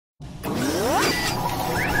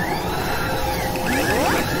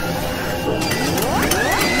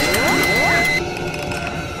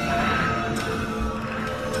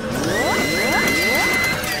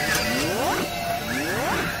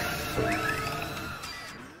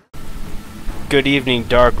Good evening,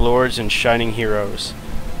 Dark Lords and Shining Heroes.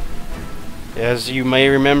 As you may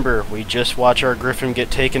remember, we just watched our griffin get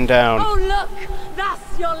taken down. Oh look!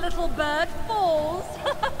 That's your little bird falls!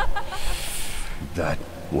 That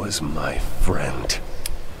was my friend.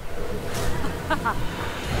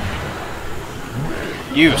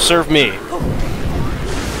 You, serve me.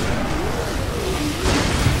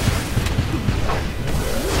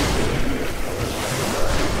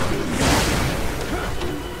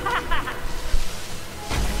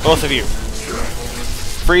 Both of you.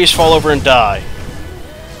 Freeze, fall over, and die.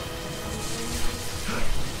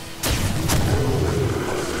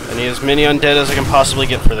 I need as many undead as I can possibly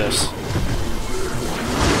get for this.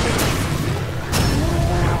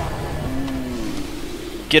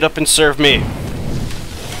 Get up and serve me.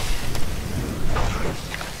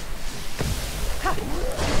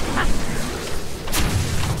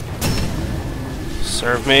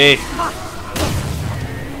 Serve me.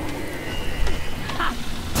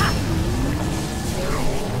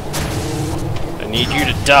 I need you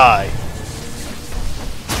to die.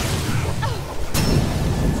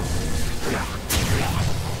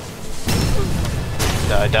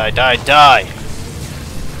 Die, die, die, die!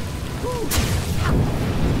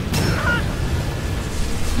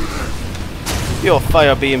 Your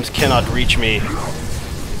fire beams cannot reach me.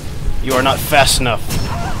 You are not fast enough.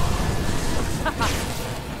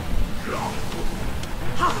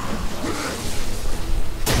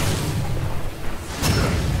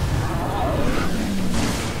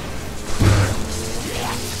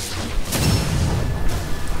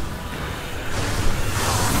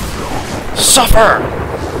 Suffer!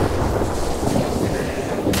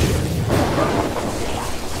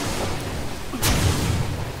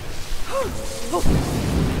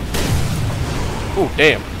 Ooh,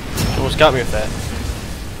 damn. She almost got me with that.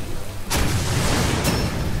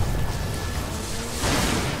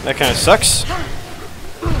 That kind of sucks.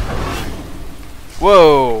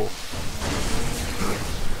 Whoa!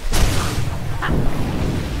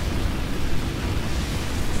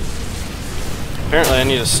 Apparently I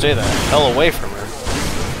need to stay the hell away from her.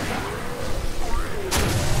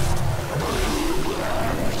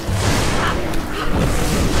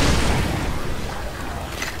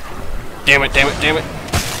 Damn it, damn it, damn it.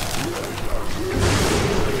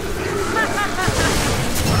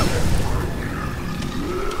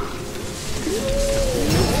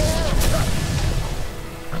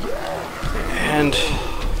 And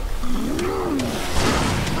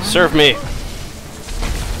serve me.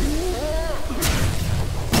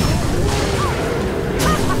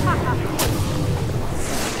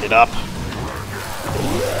 Get up.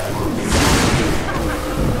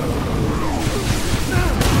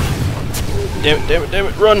 Damn it, damn it, damn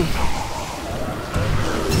it, run!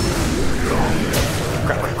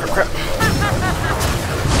 Crap, crap, crap, crap.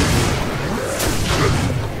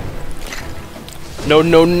 No,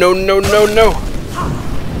 no, no, no, no, no!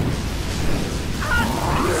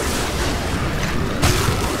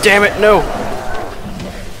 Damn it, no!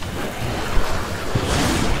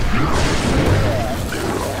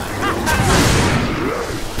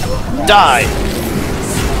 Die!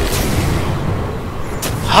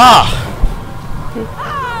 Ha!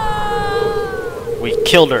 We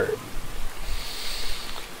killed her.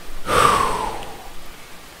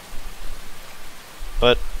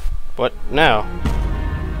 But what now?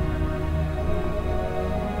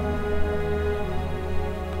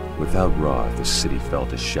 Without Roth, the city fell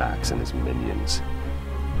to Shax and his minions.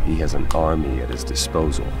 He has an army at his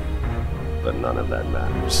disposal. But none of that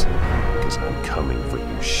matters, because I'm coming for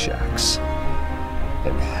you, Shax.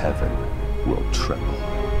 And heaven will tremble.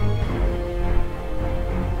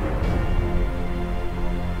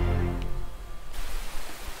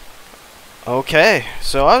 Okay,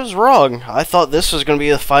 so I was wrong. I thought this was going to be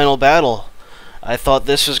the final battle. I thought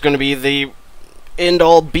this was going to be the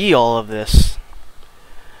end-all be-all of this.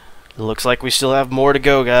 It looks like we still have more to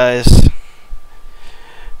go, guys.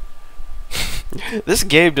 This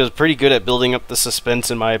game does pretty good at building up the suspense,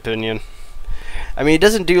 in my opinion. I mean, it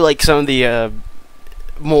doesn't do like some of the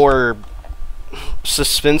more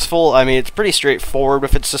suspenseful. I mean, it's pretty straightforward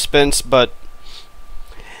with its suspense, but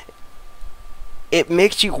it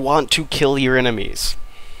makes you want to kill your enemies.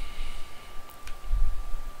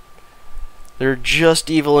 They're just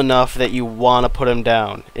evil enough that you want to put them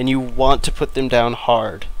down, and you want to put them down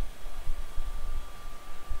hard.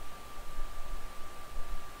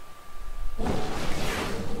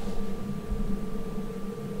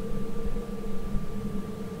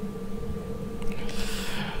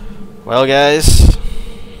 Well, guys,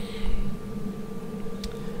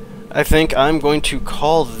 I think I'm going to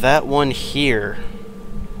call that one here.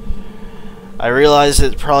 I realize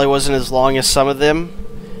it probably wasn't as long as some of them,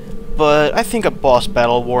 but I think a boss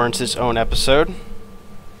battle warrants its own episode.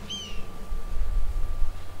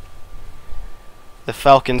 The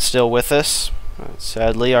falcon's still with us.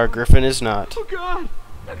 Sadly, our griffin is not. Oh God!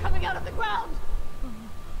 They're coming out of the ground!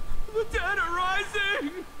 The dead are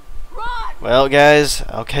rising! Run! Well, guys,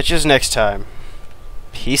 I'll catch you next time.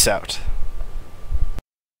 Peace out.